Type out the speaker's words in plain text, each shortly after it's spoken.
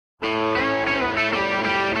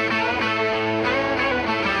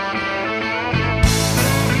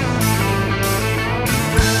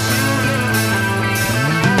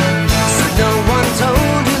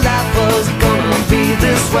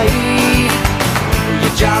way.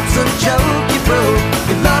 Your job's a joke, you broke,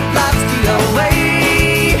 your love life's the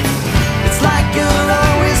away. It's like you're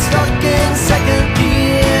always stuck in second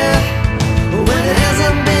gear, when it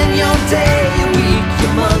hasn't been your day, your week,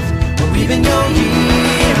 your month, or even your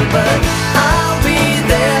year. But I'll be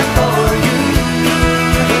there for you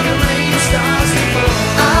when the rain starts to fall.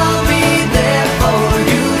 I'll be there for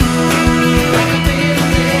you like I've been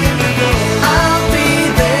there before. I'll be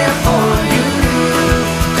there for you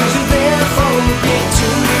 'cause you're there for me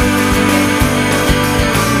too.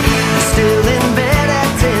 You're still in bed at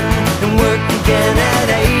 10 and work again at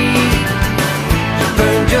 8. You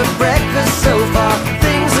burned your breakfast so far,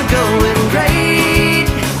 things are going great.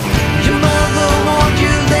 Your mother warned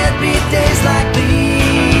you there'd be days like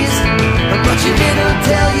these, but she didn't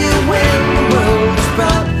tell you when the world was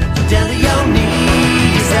brought you down to your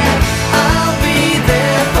knees. That I'll be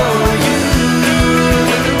there for you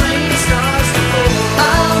when the rain starts to fall.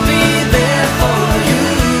 I'll be there for you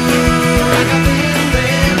like I've been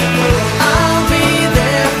there before. I'll be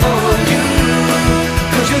there for you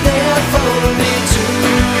 'cause you're there for me too.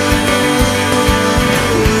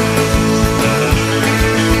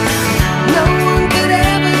 No one could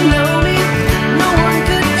ever know me, no one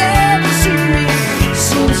could ever see me.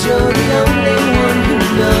 Seems you're the only one who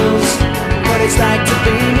knows what it's like to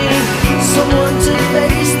be me. Someone to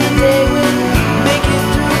face the day with, make it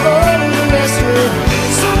through all of the rest with.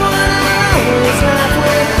 Someone I always laugh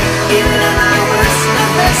with, even at my worst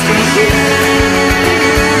and best with you.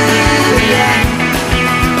 Yeah.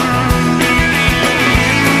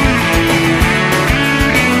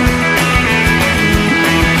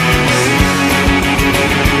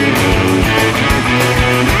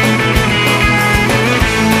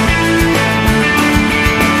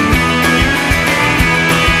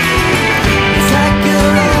 It's like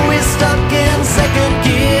you're always stuck in second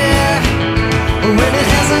gear, when it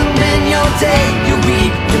hasn't been your day, your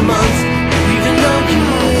week, your month, or even your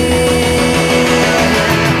year.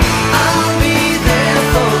 I'll be there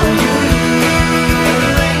for you when the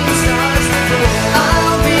rain starts to fall.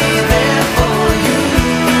 I'll be there for you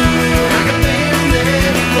like I've been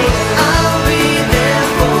there before. I'll be there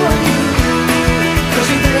for you 'cause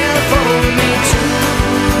you're there for me too.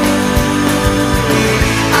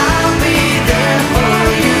 I'll be there for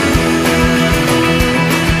you.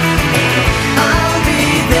 I'll be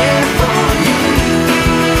there for you.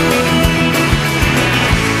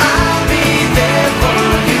 I'll be there for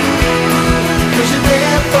you 'cause you're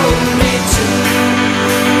there for me too.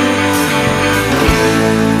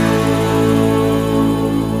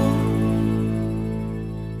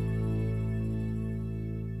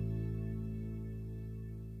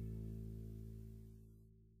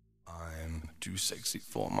 I'm too sexy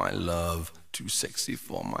for my love, too sexy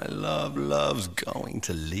for my love, love's going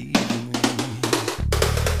to leave me.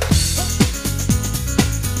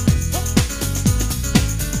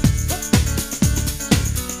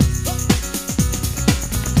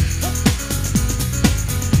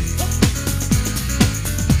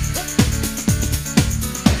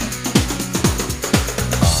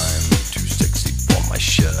 I'm too sexy for my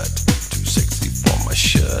shirt, too sexy for my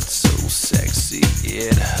shirt, so sexy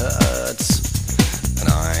it hurts. And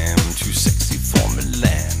I'm too sexy for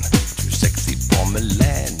Milan, too sexy for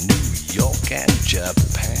Milan, New York and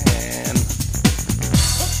Japan.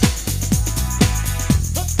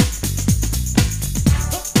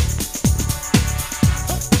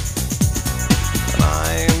 And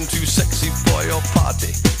I'm too sexy for your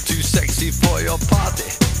party, too sexy for your party,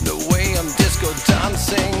 no way I'm disco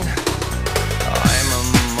dancing. I'm a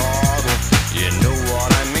model, you know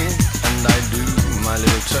what I mean, and I do my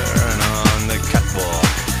little turn on the catwalk.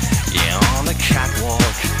 Yeah, on the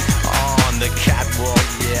catwalk, on the catwalk.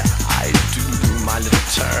 Yeah, I do my little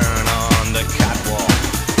turn on the catwalk.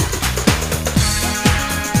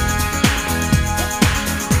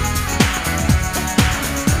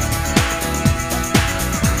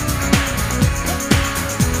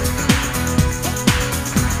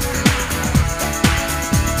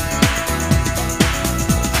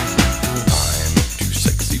 I'm too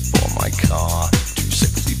sexy for my car, too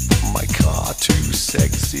sexy for my car, too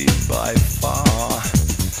sexy by far.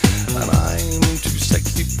 And I'm too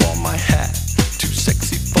sexy for my hat, too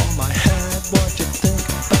sexy for my hat. What you think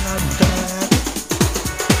about that?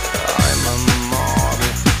 I'm a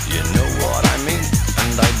model, you know what I mean,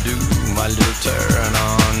 and I do my little turn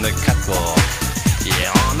on the catwalk.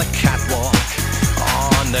 Yeah, on the catwalk,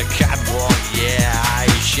 on the catwalk. Yeah, I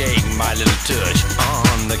shake my little tush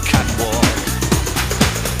on the catwalk.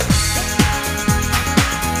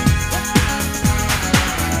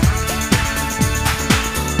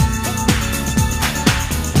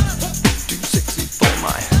 Too sexy for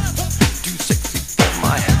my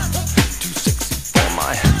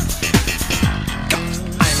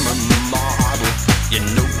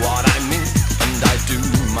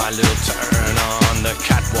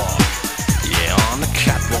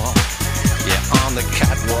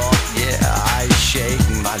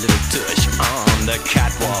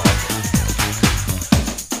catwalk.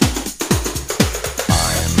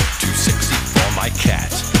 I'm too sexy for my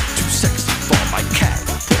cat, too sexy for my cat.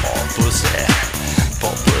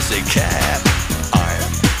 Poor pussy cat.